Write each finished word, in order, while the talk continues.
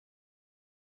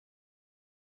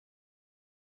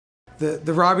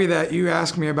The Robbie that you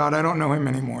asked me about, I don't know him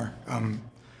anymore.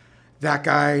 That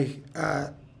guy,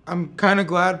 I'm kind of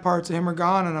glad parts of him are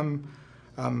gone, and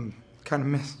I'm kind of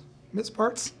miss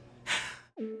parts.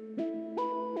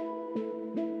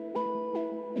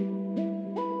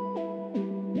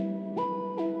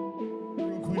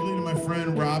 Quickly to my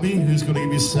friend Robbie, who's going to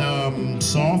give you some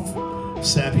soft,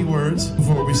 sappy words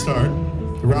before we start.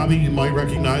 Robbie, you might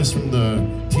recognize from the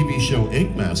TV show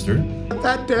Ink Master.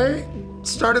 That day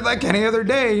started like any other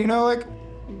day, you know, like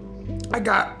I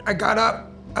got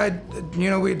up, we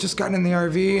had just gotten in the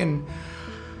RV, and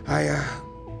I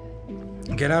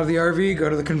get out of the RV, go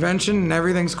to the convention, and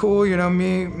everything's cool, you know,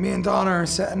 me and Donna are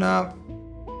setting up.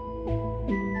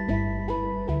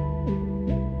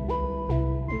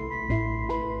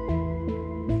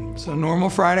 It's a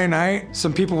normal Friday night.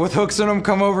 Some people with hooks in them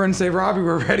come over and say, Robbie,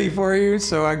 we're ready for you.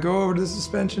 So I go over to the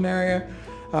suspension area.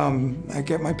 I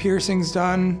get my piercings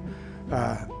done.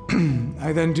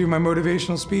 I then do my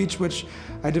motivational speech, which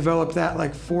I developed that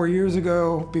like 4 years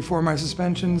ago before my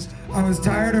suspensions. I was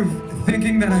tired of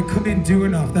thinking that I couldn't do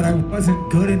enough, that I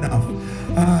wasn't good enough,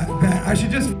 that I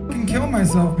should just fucking kill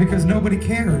myself because nobody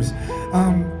cares.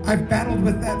 I've battled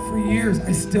with that for years.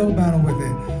 I still battle with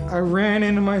it. I ran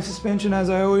into my suspension as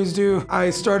I always do. I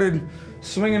started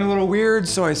swinging a little weird,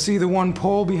 so I see the one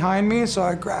pole behind me, so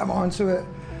I grab onto it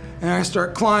and I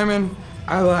start climbing.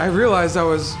 I realized I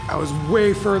was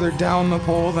way further down the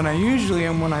pole than I usually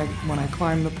am when I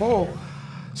climb the pole.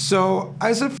 So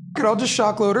I said, F it, I'll just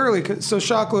shock load early. So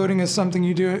shock loading is something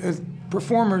you do, as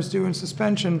performers do in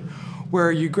suspension,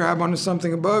 where you grab onto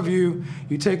something above you,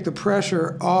 you take the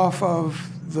pressure off of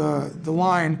the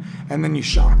line, and then you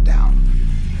shock down.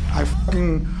 I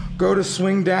fucking go to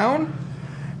swing down,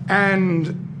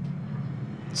 and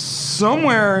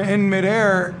somewhere in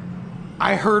midair,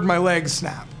 I heard my legs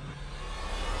snap.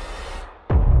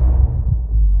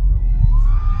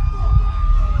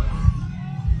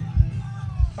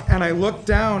 And I look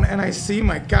down and I see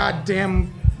my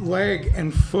goddamn leg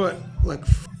and foot like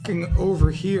fucking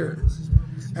over here.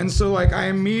 And so like I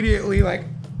immediately like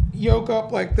yoke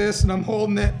up like this and I'm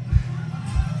holding it.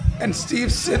 And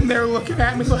Steve's sitting there looking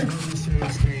at me like,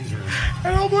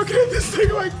 and I'm looking at this thing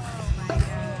like,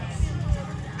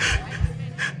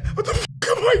 what the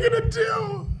fuck am I gonna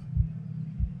do?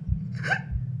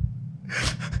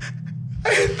 I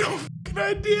had no fucking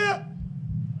idea.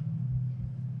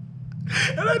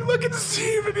 And I'd look at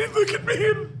Steve and he'd look at me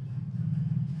and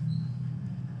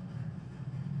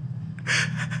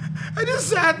I just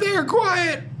sat there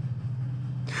quiet.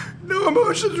 No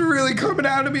emotions were really coming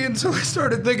out of me until I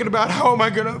started thinking about how am I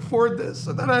gonna afford this?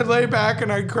 So then I'd lay back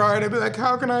and I'd cry and I'd be like,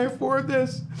 how can I afford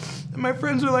this? And my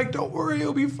friends are like, don't worry,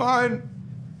 you'll be fine.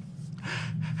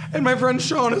 And my friend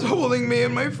Sean is holding me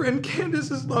and my friend Candace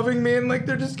is loving me and like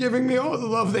they're just giving me all the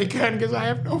love they can because I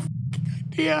have no fucking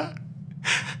idea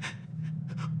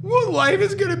what life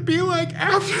is gonna be like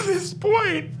after this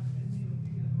point.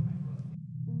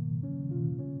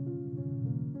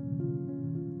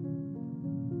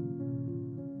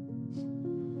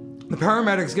 The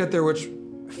paramedics get there, which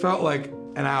felt like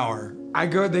an hour.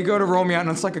 They go to roll me out, and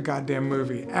it's like a goddamn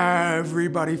movie.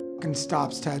 Everybody fucking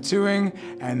stops tattooing,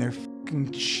 and they're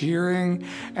fucking cheering,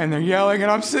 and they're yelling,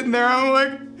 and I'm sitting there, I'm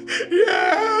like,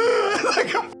 yeah!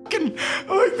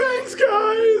 I'm like, thanks,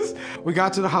 guys! We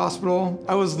got to the hospital.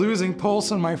 I was losing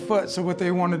pulse in my foot, so what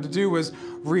they wanted to do was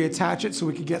reattach it so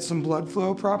we could get some blood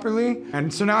flow properly.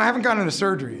 And so now I haven't gotten into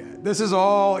surgery yet. This is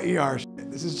all ER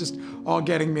shit. This is just all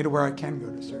getting me to where I can go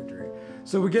to surgery.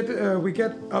 So we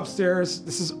get upstairs.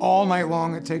 This is all night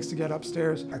long it takes to get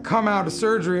upstairs. I come out of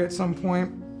surgery at some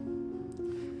point,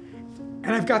 and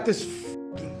I've got this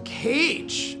fucking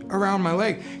cage around my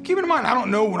leg. Keep in mind, I don't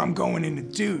know what I'm going in to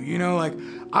do, you know? Like,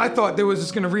 I thought they was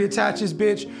just gonna reattach this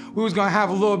bitch. We was gonna have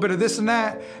a little bit of this and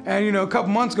that, and you know, a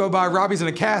couple months go by, Robbie's in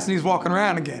a cast and he's walking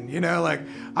around again, you know? Like,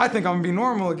 I think I'm gonna be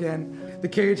normal again. The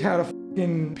cage had a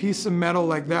fucking piece of metal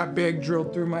like that big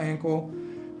drilled through my ankle,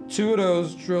 2 of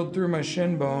those drilled through my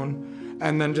shin bone,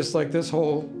 and then just like this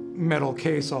whole metal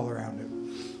case all around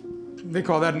it. They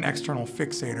call that an external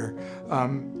fixator.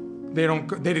 They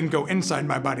didn't go inside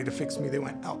my body to fix me, they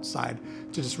went outside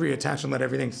to just reattach and let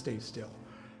everything stay still.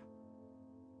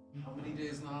 How many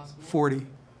days in the hospital? 40.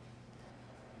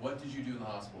 What did you do in the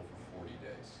hospital for 40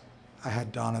 days? I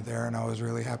had Donna there and I was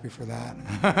really happy for that.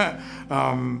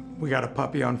 We got a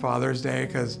puppy on Father's Day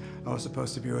because I was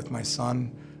supposed to be with my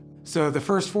son. So the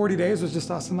first 40 days was just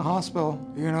us in the hospital.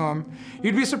 You know,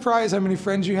 you'd be surprised how many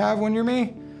friends you have when you're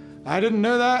me. I didn't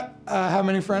know that, how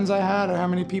many friends I had or how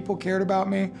many people cared about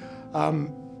me.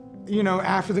 You know,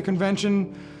 after the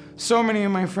convention, so many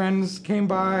of my friends came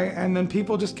by, and then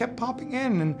people just kept popping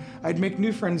in, and I'd make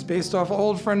new friends based off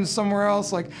old friends somewhere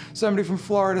else. Like somebody from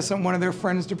Florida sent one of their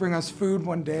friends to bring us food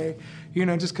one day, you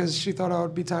know, just because she thought I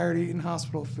would be tired of eating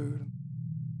hospital food.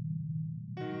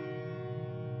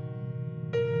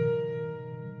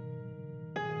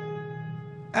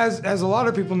 As a lot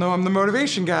of people know, I'm the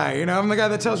motivation guy. You know, I'm the guy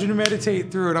that tells you to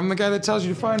meditate through it. I'm the guy that tells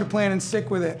you to find a plan and stick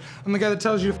with it. I'm the guy that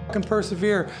tells you to fucking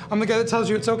persevere. I'm the guy that tells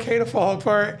you it's okay to fall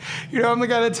apart. You know, I'm the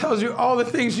guy that tells you all the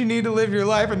things you need to live your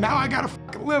life, and now I gotta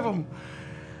fucking live them.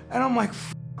 And I'm like,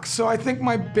 fuck. So I think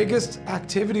my biggest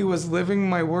activity was living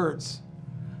my words.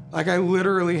 Like I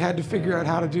literally had to figure out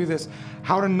how to do this,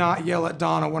 how to not yell at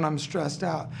Donna when I'm stressed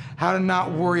out, how to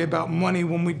not worry about money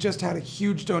when we just had a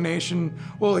huge donation,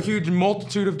 well, a huge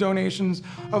multitude of donations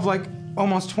of like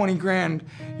almost 20 grand,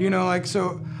 you know, like,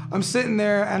 so I'm sitting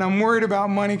there and I'm worried about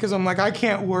money because I'm like, I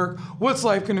can't work. What's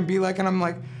life gonna be like? And I'm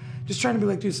like, just trying to be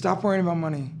like, dude, stop worrying about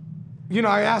money. You know,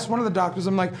 I asked one of the doctors,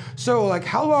 I'm like, so like,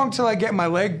 how long till I get my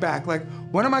leg back? Like,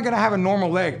 when am I gonna have a normal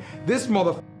leg? This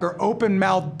motherfucker open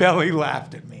mouth belly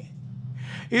laughed at me.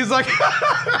 He's like,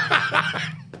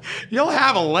 you'll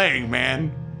have a leg,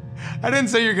 man. I didn't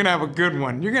say you're gonna have a good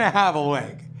one. You're gonna have a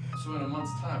leg. So in a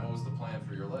month's time, what was the plan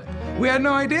for your leg? We had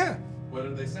no idea. What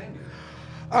did they say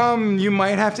to you? You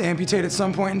might have to amputate at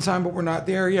some point in time, but we're not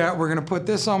there yet. We're gonna put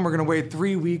this on, we're gonna wait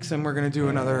 3 weeks, and we're gonna do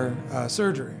another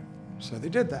surgery. So they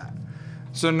did that.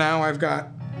 So now I've got,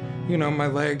 you know, my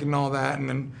leg and all that, and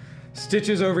then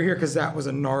stitches over here, because that was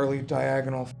a gnarly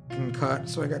diagonal fucking cut.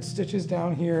 So I got stitches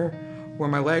down here where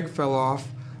my leg fell off.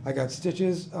 I got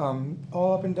stitches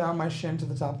all up and down my shin to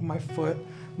the top of my foot.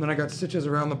 And then I got stitches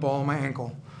around the ball of my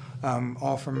ankle,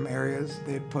 all from areas.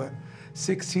 They'd put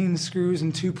 16 screws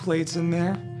and 2 plates in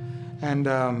there. And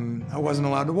I wasn't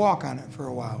allowed to walk on it for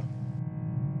a while.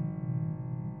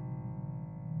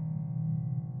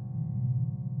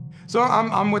 So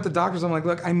I'm with the doctors. I'm like,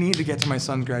 look, I need to get to my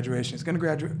son's graduation. He's gonna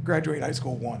graduate high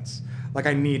school once. Like,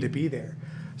 I need to be there.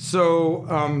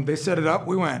 So they set it up,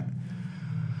 we went.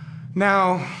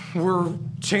 Now, we're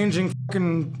changing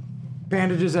fucking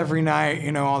bandages every night,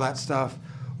 you know, all that stuff.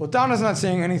 Well, Donna's not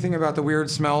saying anything about the weird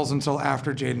smells until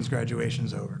after Jaden's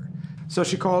graduation's over. So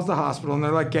she calls the hospital and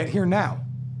they're like, get here now.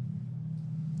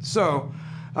 So,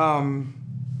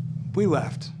 we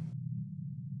left.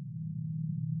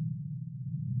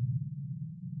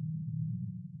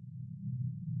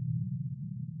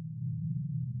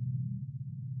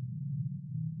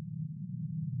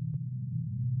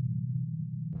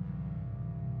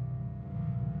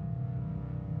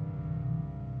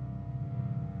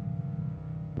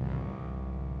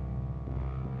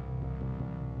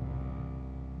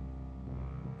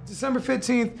 December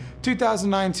 15th,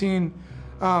 2019,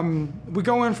 we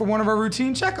go in for one of our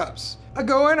routine checkups. I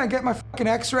go in, I get my fucking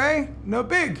x-ray, no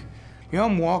big. You know,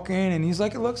 I'm walking and he's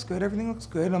like, it looks good, everything looks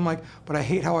good. I'm like, but I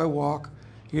hate how I walk.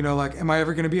 You know, like, am I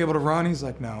ever gonna be able to run? He's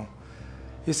like, no.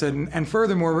 He said, and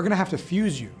furthermore, we're gonna have to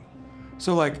fuse you.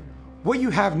 So like, what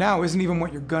you have now isn't even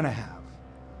what you're gonna have.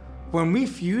 When we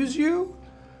fuse you,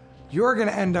 you're gonna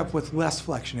end up with less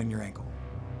flexion in your ankle.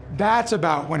 That's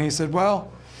about when he said,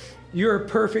 well, you're a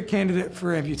perfect candidate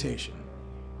for amputation.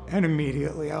 And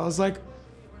immediately I was like,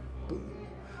 boom,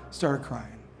 started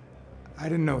crying. I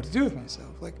didn't know what to do with myself.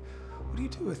 Like, what do you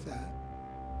do with that?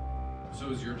 So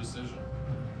it was your decision?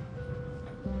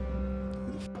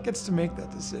 Who the fuck gets to make that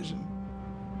decision?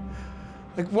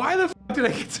 Like, why the fuck did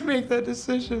I get to make that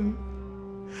decision?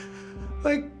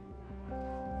 Like,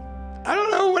 I don't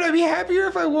know, would I be happier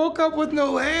if I woke up with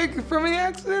no leg from the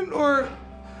accident? Or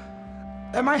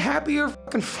am I happier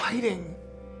fucking fighting?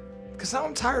 Because now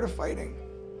I'm tired of fighting.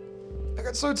 I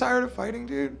got so tired of fighting,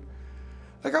 dude.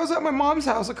 Like, I was at my mom's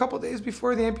house a couple days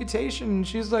before the amputation, and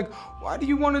she's like, why do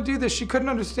you want to do this? She couldn't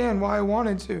understand why I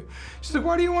wanted to. She's like,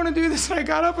 why do you want to do this? And I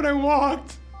got up and I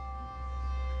walked.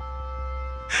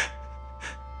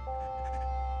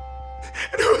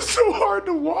 And it was so hard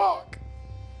to walk.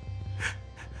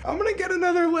 I'm gonna get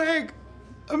another leg.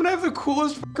 I'm gonna have the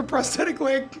coolest fucking prosthetic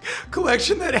leg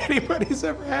collection that anybody's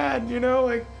ever had, you know?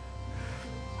 Like,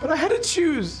 but I had to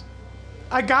choose.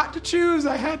 I got to choose,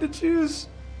 I had to choose.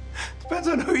 Depends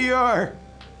on who you are.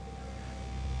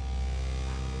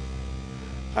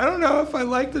 I don't know if I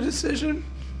like the decision,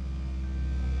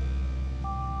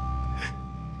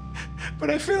 but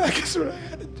I feel like it's what I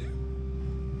had to do.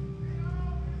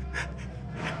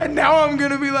 And now I'm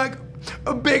gonna be like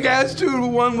a big ass dude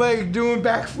with one leg doing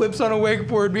backflips on a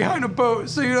wakeboard behind a boat.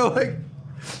 So, you know, like,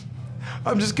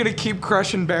 I'm just gonna keep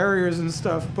crushing barriers and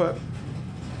stuff, but what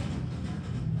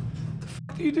the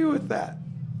fuck do you do with that?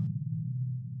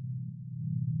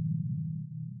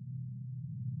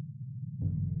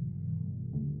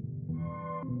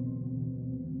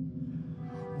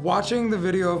 Watching the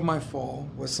video of my fall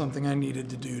was something I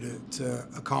needed to do to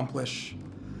accomplish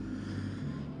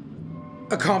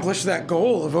that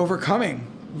goal of overcoming.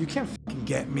 You can't fucking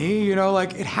get me, you know,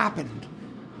 like it happened.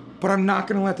 But I'm not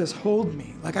gonna let this hold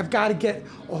me. Like I've gotta get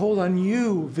a hold on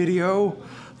you, video.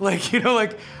 Like, you know,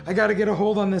 like I gotta get a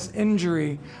hold on this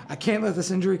injury. I can't let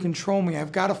this injury control me.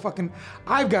 I've gotta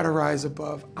rise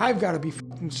above. I've gotta be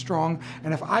fucking strong.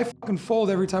 And if I fucking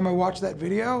fold every time I watch that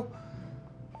video,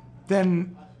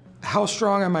 then how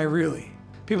strong am I really?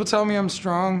 People tell me I'm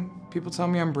strong. People tell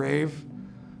me I'm brave.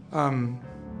 Do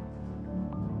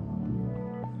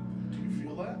you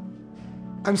feel that?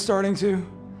 I'm starting to.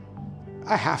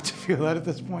 I have to feel that at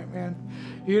this point, man.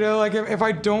 You know, like if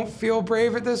I don't feel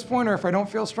brave at this point, or if I don't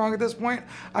feel strong at this point,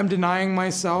 I'm denying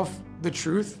myself the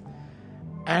truth.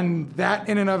 And that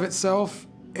in and of itself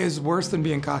is worse than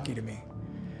being cocky to me.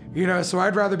 You know, so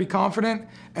I'd rather be confident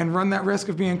and run that risk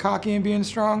of being cocky and being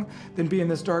strong than be in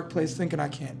this dark place thinking I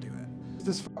can't do it.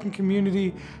 This fucking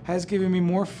community has given me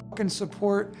more fucking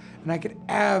support than I could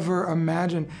ever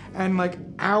imagine. And like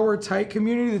our tight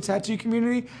community, the tattoo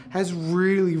community, has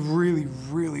really, really,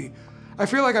 really, I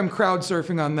feel like I'm crowd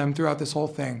surfing on them throughout this whole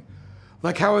thing.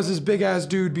 Like how is this big ass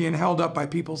dude being held up by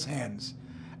people's hands?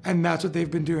 And that's what they've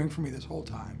been doing for me this whole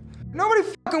time. Nobody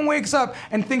fucking wakes up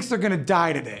and thinks they're gonna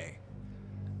die today.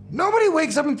 Nobody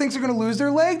wakes up and thinks they're gonna lose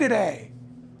their leg today.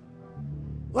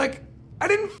 Like, I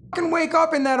didn't fucking wake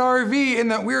up in that RV in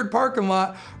that weird parking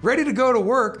lot, ready to go to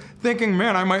work, thinking,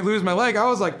 man, I might lose my leg. I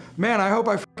was like, man, I hope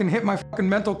I fucking hit my fucking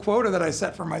mental quota that I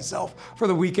set for myself for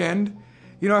the weekend.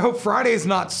 You know, I hope Friday's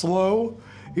not slow.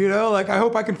 You know, like I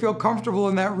hope I can feel comfortable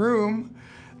in that room.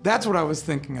 That's what I was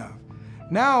thinking of.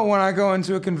 Now, when I go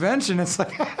into a convention, it's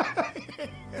like,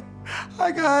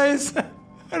 hi guys.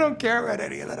 I don't care about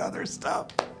any of that other stuff.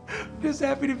 I'm just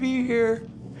happy to be here.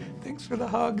 Thanks for the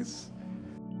hugs.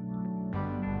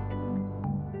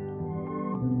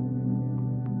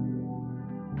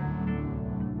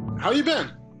 How you been?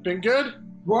 Been good?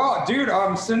 Well, dude,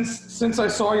 since I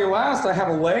saw you last, I have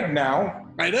a leg now.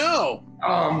 I know.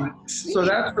 So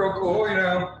that's real cool, you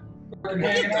know. Fucking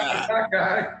hanging out with that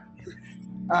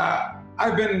guy.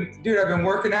 I've been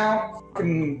working out.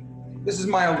 This is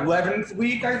my 11th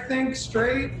week, I think,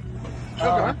 straight.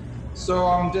 Okay. So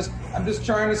I'm just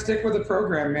trying to stick with the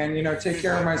program, man. You know, take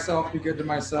care of myself, be good to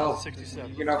myself.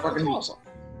 67. You know, if I can Awesome.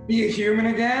 be a human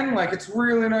again, like it's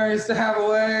really nice to have a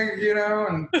leg, you know,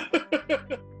 and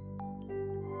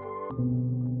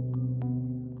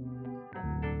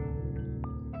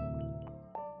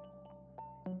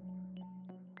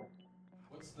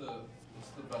What's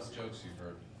the best jokes you've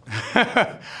heard?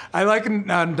 I like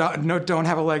don't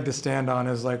have a leg to stand on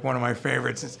is like one of my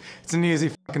favorites. It's an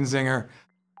easy fucking zinger.